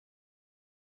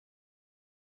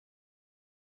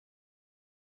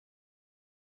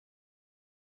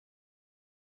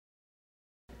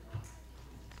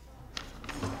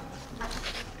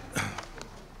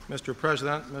Mr.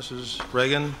 President, Mrs.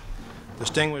 Reagan,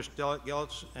 distinguished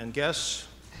delegates and guests,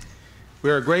 we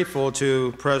are grateful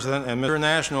to President and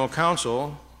International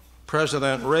Council.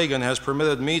 President Reagan has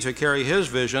permitted me to carry his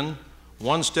vision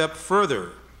one step further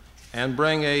and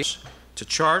bring to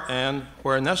chart and,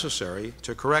 where necessary,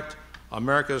 to correct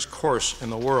America's course in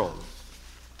the world.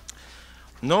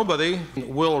 Nobody,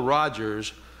 Will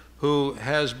Rogers, who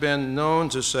has been known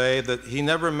to say that he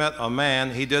never met a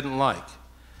man he didn't like.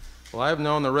 Well, I've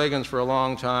known the Reagans for a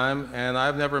long time, and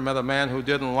I've never met a man who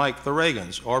didn't like the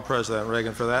Reagans, or President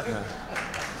Reagan for that matter.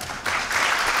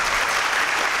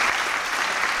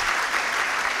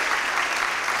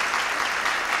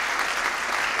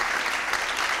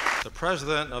 The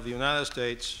President of the United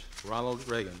States, Ronald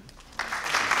Reagan.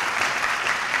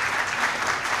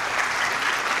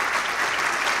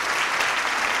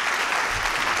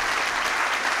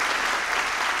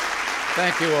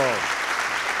 Thank you all.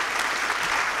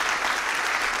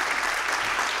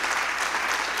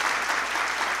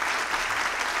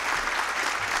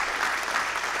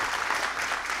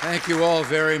 Thank you all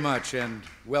very much, and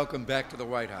welcome back to the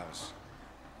White House.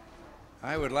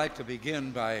 I would like to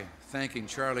begin by thanking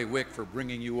Charlie Wick for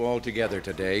bringing you all together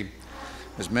today.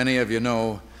 As many of you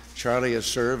know, Charlie has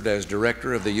served as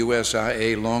director of the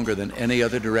USIA longer than any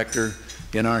other director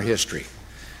in our history.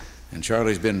 And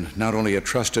Charlie's been not only a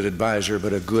trusted advisor,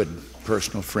 but a good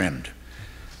personal friend.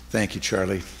 Thank you,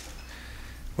 Charlie.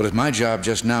 Well, it's my job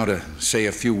just now to say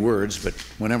a few words, but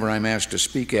whenever I'm asked to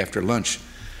speak after lunch,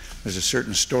 there's a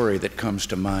certain story that comes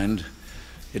to mind.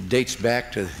 It dates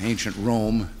back to ancient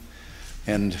Rome,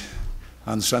 and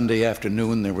on Sunday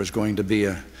afternoon there was going to be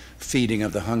a feeding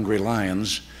of the hungry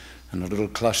lions, and a little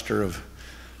cluster of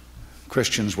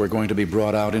Christians were going to be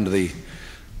brought out into the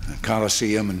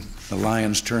Colosseum, and the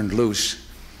lions turned loose,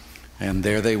 and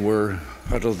there they were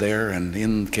huddled there, and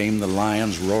in came the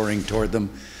lions roaring toward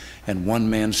them, and one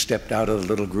man stepped out of the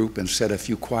little group and said a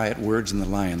few quiet words, and the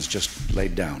lions just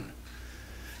laid down.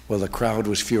 Well, the crowd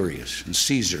was furious, and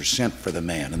Caesar sent for the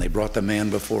man, and they brought the man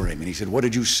before him, and he said, "What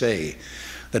did you say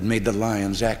that made the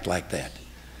lions act like that?"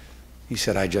 He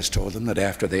said, "I just told them that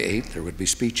after they ate, there would be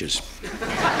speeches."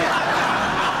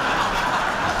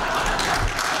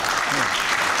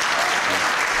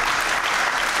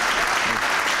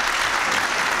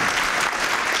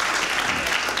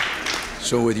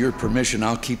 So with your permission,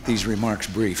 I'll keep these remarks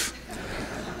brief.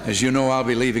 As you know, I'll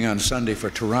be leaving on Sunday for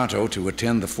Toronto to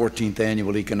attend the 14th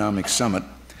Annual Economic Summit.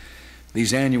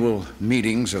 These annual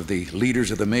meetings of the leaders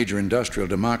of the major industrial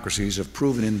democracies have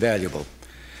proven invaluable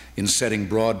in setting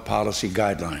broad policy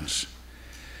guidelines.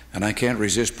 And I can't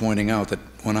resist pointing out that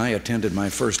when I attended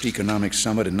my first economic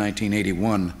summit in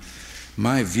 1981,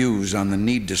 my views on the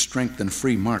need to strengthen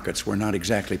free markets were not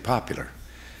exactly popular.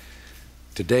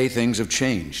 Today, things have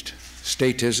changed.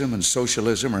 Statism and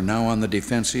socialism are now on the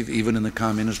defensive, even in the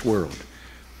communist world.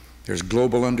 There's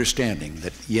global understanding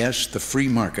that, yes, the free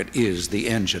market is the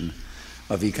engine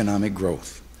of economic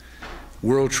growth.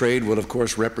 World trade will, of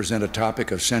course, represent a topic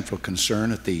of central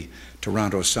concern at the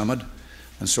Toronto Summit,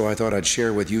 and so I thought I'd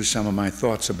share with you some of my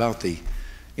thoughts about the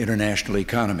international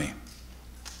economy.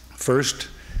 First,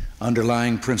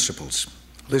 underlying principles.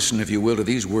 Listen, if you will, to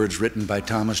these words written by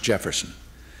Thomas Jefferson.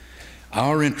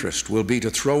 Our interest will be to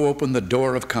throw open the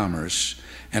door of commerce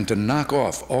and to knock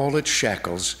off all its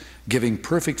shackles, giving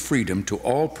perfect freedom to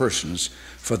all persons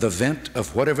for the vent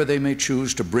of whatever they may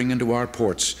choose to bring into our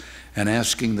ports, and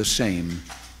asking the same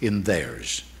in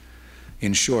theirs.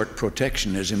 In short,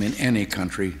 protectionism in any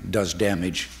country does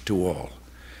damage to all.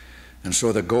 And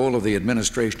so the goal of the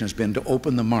administration has been to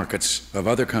open the markets of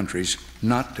other countries,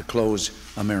 not to close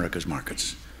America's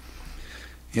markets.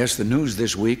 Yes, the news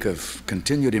this week of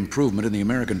continued improvement in the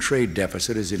American trade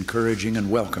deficit is encouraging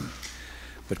and welcome.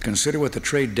 But consider what the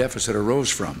trade deficit arose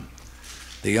from.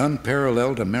 The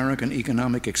unparalleled American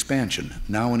economic expansion,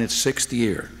 now in its 6th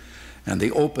year, and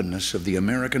the openness of the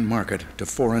American market to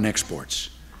foreign exports.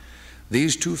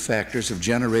 These two factors have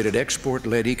generated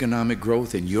export-led economic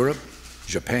growth in Europe,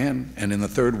 Japan, and in the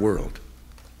Third World.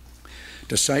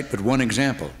 To cite but one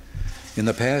example, in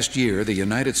the past year, the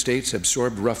United States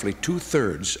absorbed roughly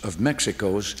 2/3 of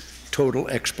Mexico's total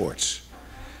exports.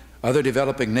 Other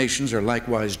developing nations are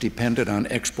likewise dependent on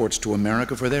exports to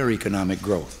America for their economic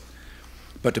growth.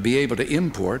 But to be able to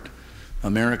import,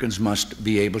 Americans must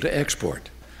be able to export.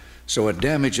 So it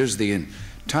damages the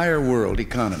entire world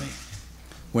economy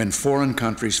when foreign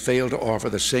countries fail to offer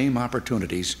the same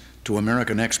opportunities to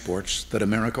American exports that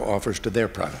America offers to their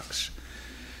products.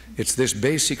 It's this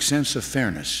basic sense of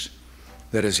fairness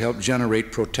that has helped generate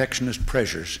protectionist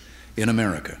pressures in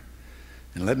America.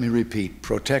 And let me repeat,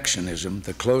 protectionism,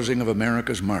 the closing of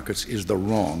America's markets, is the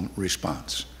wrong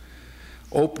response.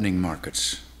 opening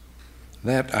markets.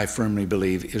 That, I firmly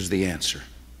believe, is the answer.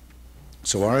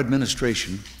 So our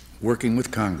administration, working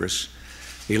with Congress,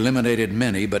 eliminated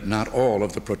many but not all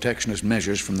of the protectionist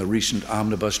measures from the recent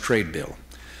omnibus trade bill.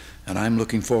 And I'm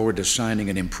looking forward to signing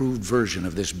an improved version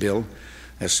of this bill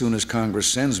as soon as Congress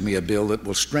sends me a bill that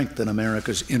will strengthen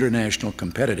America's international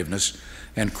competitiveness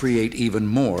and create even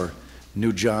more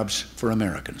new jobs for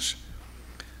Americans.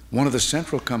 One of the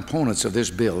central components of this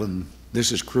bill, and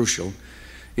this is crucial,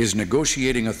 is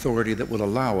negotiating authority that will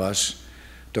allow us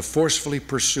to forcefully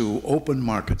pursue open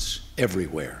markets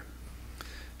everywhere.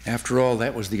 After all,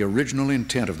 that was the original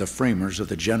intent of the framers of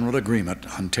the General Agreement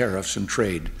on Tariffs and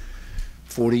Trade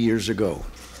 40 years ago.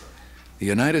 The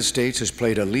United States has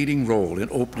played a leading role in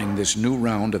opening this new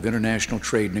round of international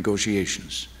trade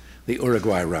negotiations, the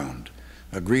Uruguay round,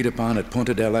 agreed upon at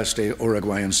Punta del Este,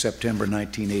 Uruguay in September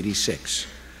 1986.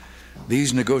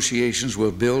 These negotiations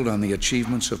will build on the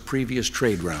achievements of previous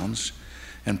trade rounds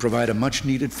and provide a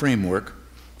much-needed framework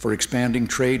for expanding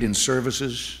trade in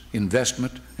services,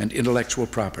 investment, and intellectual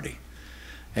property.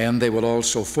 And they will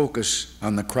also focus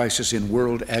on the crisis in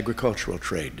world agricultural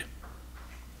trade.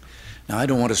 Now, I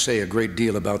don't want to say a great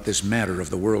deal about this matter of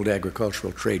the world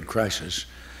agricultural trade crisis.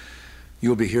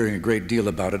 You'll be hearing a great deal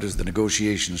about it as the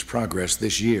negotiations progress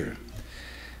this year.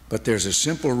 But there's a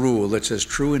simple rule that's as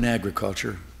true in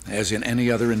agriculture as in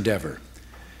any other endeavor.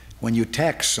 When you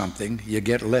tax something, you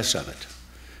get less of it.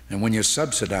 And when you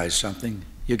subsidize something,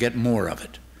 you get more of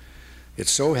it. It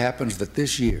so happens that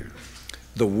this year,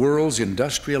 the world's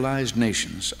industrialized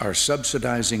nations are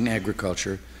subsidizing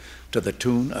agriculture to the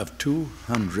tune of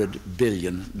 $200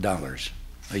 billion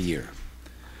a year.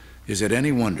 Is it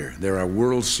any wonder there are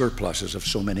world surpluses of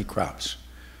so many crops,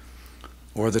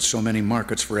 or that so many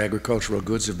markets for agricultural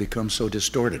goods have become so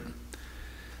distorted?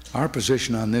 Our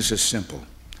position on this is simple.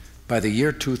 By the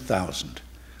year 2000,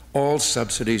 all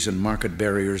subsidies and market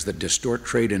barriers that distort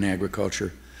trade in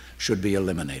agriculture should be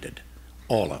eliminated,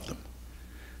 all of them.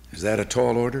 Is that a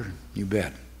tall order? You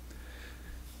bet.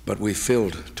 But we've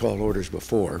filled tall orders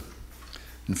before.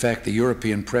 In fact, the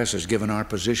European press has given our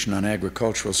position on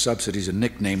agricultural subsidies a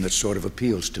nickname that sort of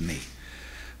appeals to me.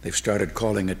 They've started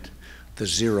calling it the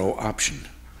zero option.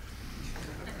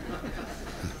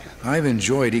 I've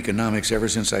enjoyed economics ever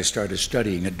since I started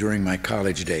studying it during my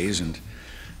college days, and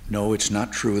no, it's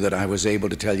not true that I was able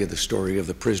to tell you the story of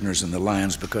the prisoners and the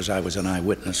lions because I was an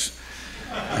eyewitness.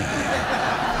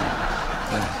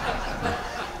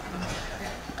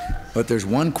 But there's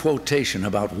one quotation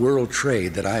about world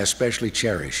trade that I especially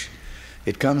cherish.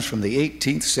 It comes from the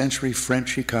 18th century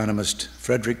French economist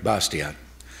Frédéric Bastiat,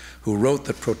 who wrote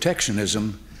that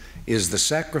protectionism is the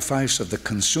sacrifice of the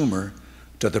consumer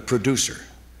to the producer,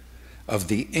 of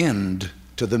the end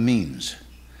to the means.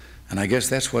 And I guess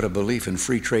that's what a belief in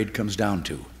free trade comes down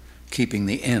to, keeping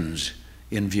the ends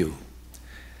in view.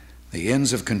 The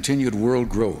ends of continued world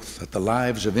growth, that the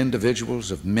lives of individuals,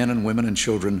 of men and women and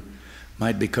children,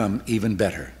 might become even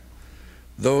better.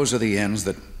 Those are the ends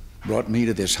that brought me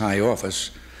to this high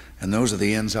office, and those are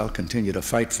the ends I'll continue to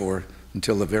fight for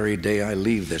until the very day I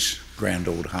leave this grand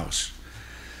old house.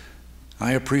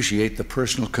 I appreciate the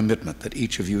personal commitment that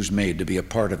each of you has made to be a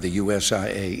part of the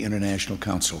USIA International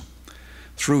Council.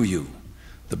 Through you,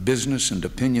 the business and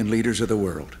opinion leaders of the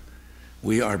world,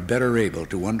 we are better able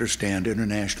to understand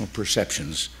international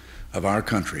perceptions of our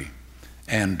country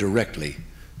and directly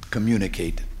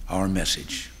communicate our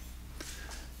message.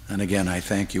 And again, I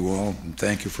thank you all, and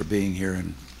thank you for being here,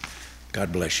 and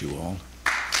God bless you all.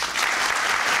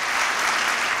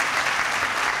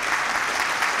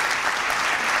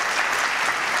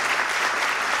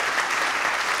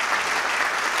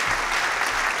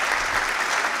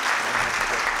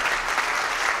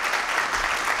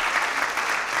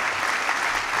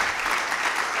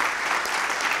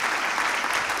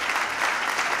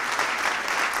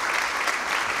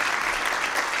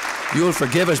 You'll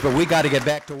forgive us, but we got to get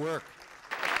back to work.